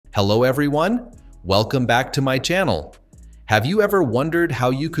Hello everyone, welcome back to my channel. Have you ever wondered how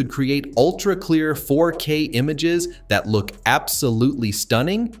you could create ultra-clear 4K images that look absolutely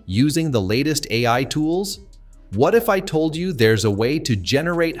stunning using the latest AI tools? What if I told you there's a way to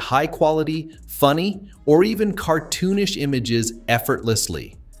generate high-quality, funny, or even cartoonish images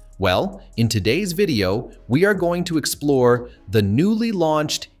effortlessly? Well, in today's video, we are going to explore the newly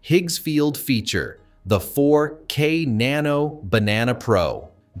launched Higgsfield feature, the 4K Nano Banana Pro.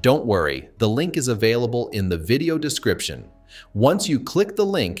 Don't worry, the link is available in the video description. Once you click the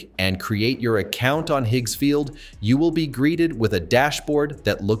link and create your account on Higgsfield, you will be greeted with a dashboard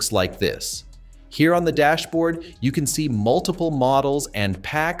that looks like this. Here on the dashboard, you can see multiple models and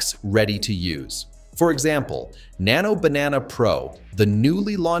packs ready to use. For example, Nano Banana Pro, the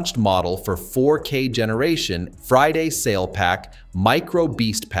newly launched model for 4K generation, Friday Sale Pack, Micro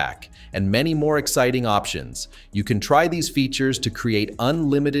Beast Pack, and many more exciting options. You can try these features to create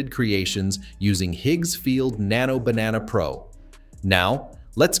unlimited creations using Higgsfield Nano Banana Pro. Now,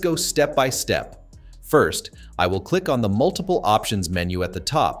 let's go step by step. First, I will click on the Multiple Options menu at the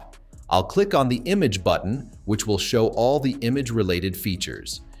top. I'll click on the Image button, which will show all the image-related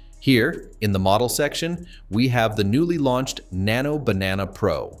features. Here, in the Model section, we have the newly launched Nano Banana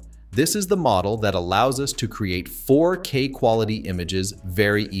Pro. This is the model that allows us to create 4K quality images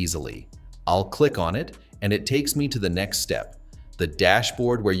very easily. I'll click on it, and it takes me to the next step, the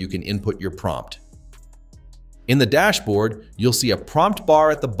dashboard where you can input your prompt. In the dashboard, you'll see a prompt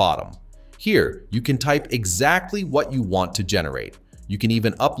bar at the bottom. Here, you can type exactly what you want to generate. You can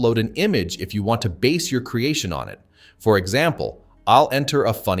even upload an image if you want to base your creation on it. For example, I'll enter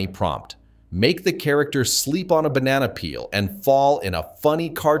a funny prompt. Make the character sleep on a banana peel and fall in a funny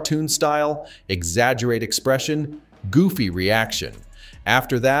cartoon style, exaggerate expression, goofy reaction.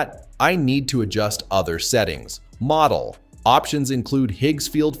 After that, I need to adjust other settings. Model. Options include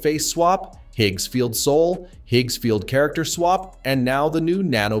Higgsfield Face Swap, Higgsfield Soul, Higgsfield Character Swap, and now the new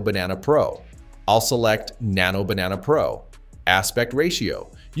Nano Banana Pro. I'll select Nano Banana Pro. Aspect ratio.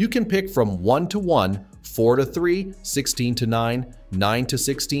 You can pick from 1:1, 4:3, 16:9,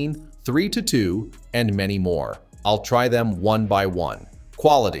 9:16, 3:2, and many more. I'll try them one by one.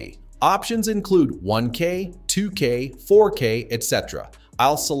 Quality. Options include 1K, 2K, 4K, etc.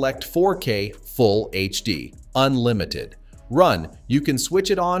 I'll select 4K Full HD. Unlimited. Run. You can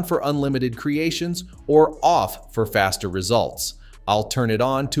switch it on for unlimited creations or off for faster results. I'll turn it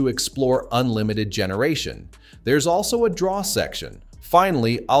on to explore unlimited generation. There's also a draw section.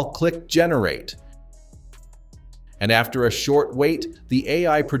 Finally, I'll click Generate. And after a short wait, the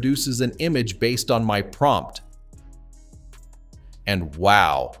AI produces an image based on my prompt. And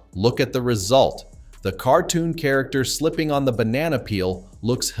wow, look at the result. The cartoon character slipping on the banana peel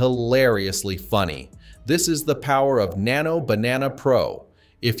looks hilariously funny. This is the power of Nano Banana Pro.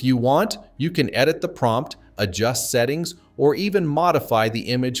 If you want, you can edit the prompt, adjust settings, or even modify the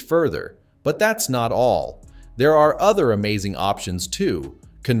image further. But that's not all. There are other amazing options too.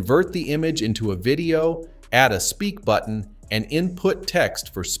 Convert the image into a video, add a speak button, and input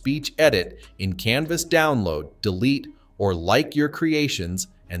text for speech edit in Canvas download, delete, or like your creations,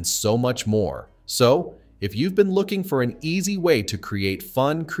 and so much more. So, if you've been looking for an easy way to create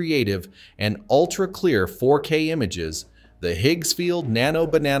fun, creative, and ultra-clear 4K images, the Higgsfield Nano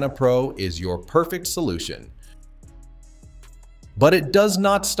Banana Pro is your perfect solution. But it does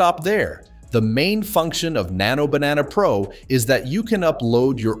not stop there. The main function of Nano Banana Pro is that you can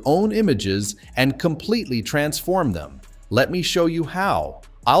upload your own images and completely transform them. Let me show you how.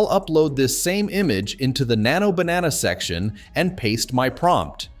 I'll upload this same image into the Nano Banana section and paste my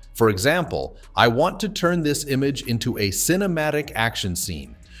prompt. For example, I want to turn this image into a cinematic action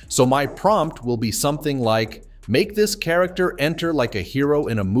scene. So my prompt will be something like, make this character enter like a hero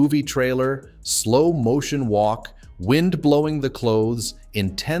in a movie trailer, slow motion walk, wind blowing the clothes,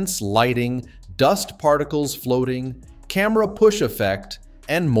 intense lighting, dust particles floating, camera push effect,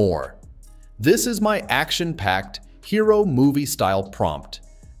 and more. This is my action-packed hero movie-style prompt.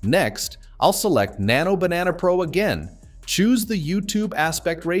 Next, I'll select Nano Banana Pro again, choose the YouTube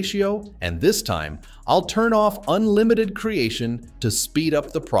aspect ratio, and this time, I'll turn off unlimited creation to speed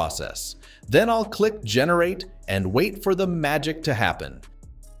up the process. Then I'll click Generate and wait for the magic to happen.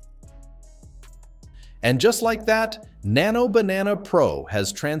 And just like that, Nano Banana Pro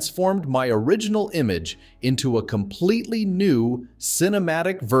has transformed my original image into a completely new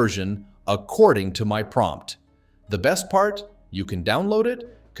cinematic version according to my prompt. The best part? You can download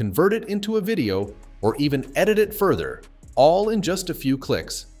it, convert it into a video, or even edit it further, all in just a few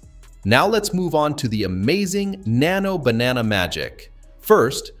clicks. Now let's move on to the amazing Nano Banana magic.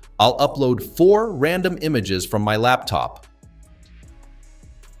 First, I'll upload 4 random images from my laptop.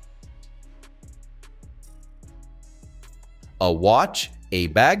 a watch, a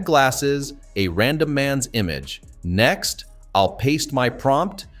bag, glasses, a random man's image. Next, I'll paste my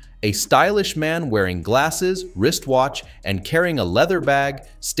prompt: a stylish man wearing glasses, wristwatch, and carrying a leather bag,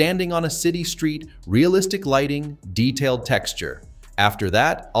 standing on a city street, realistic lighting, detailed texture. After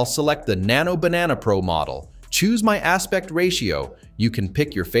that, I'll select the Nano Banana Pro model. Choose my aspect ratio. You can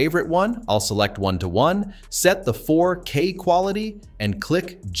pick your favorite one. I'll select 1:1, set the 4K quality, and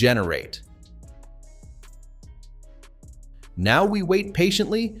click Generate. Now we wait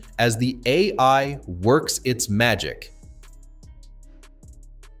patiently as the AI works its magic.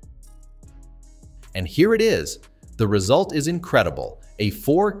 And here it is. The result is incredible. A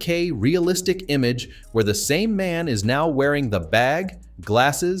 4K realistic image where the same man is now wearing the bag,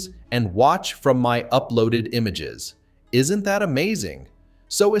 glasses, and watch from my uploaded images. Isn't that amazing?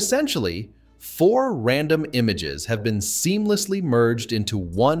 So essentially, 4 random images have been seamlessly merged into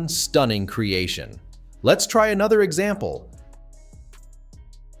one stunning creation. Let's try another example.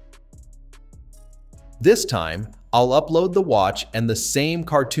 This time, I'll upload the watch and the same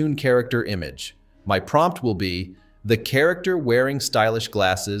cartoon character image. My prompt will be: the character wearing stylish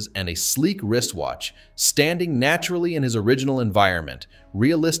glasses and a sleek wristwatch, standing naturally in his original environment,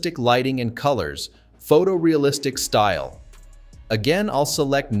 realistic lighting and colors, photorealistic style. Again, I'll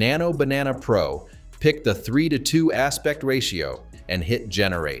select Nano Banana Pro, pick the 3:2 aspect ratio, and hit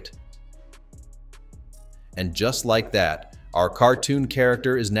Generate. And just like that, our cartoon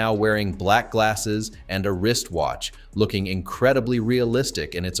character is now wearing black glasses and a wristwatch, looking incredibly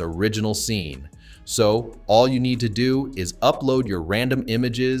realistic in its original scene. So, all you need to do is upload your random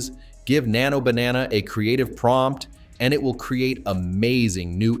images, give Nano Banana a creative prompt, and it will create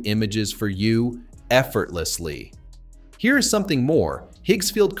amazing new images for you effortlessly. Here is something more.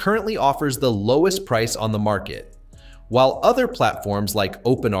 Higgsfield currently offers the lowest price on the market. While other platforms like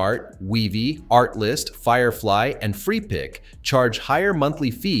OpenArt, Weavy, Artlist, Firefly, and Freepik charge higher monthly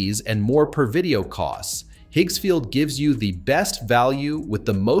fees and more per video costs, Higgsfield gives you the best value with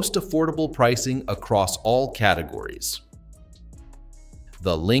the most affordable pricing across all categories.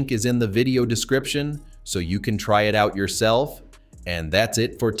 The link is in the video description, so you can try it out yourself. And that's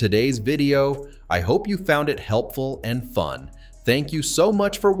it for today's video. I hope you found it helpful and fun. Thank you so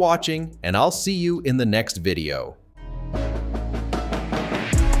much for watching, and I'll see you in the next video.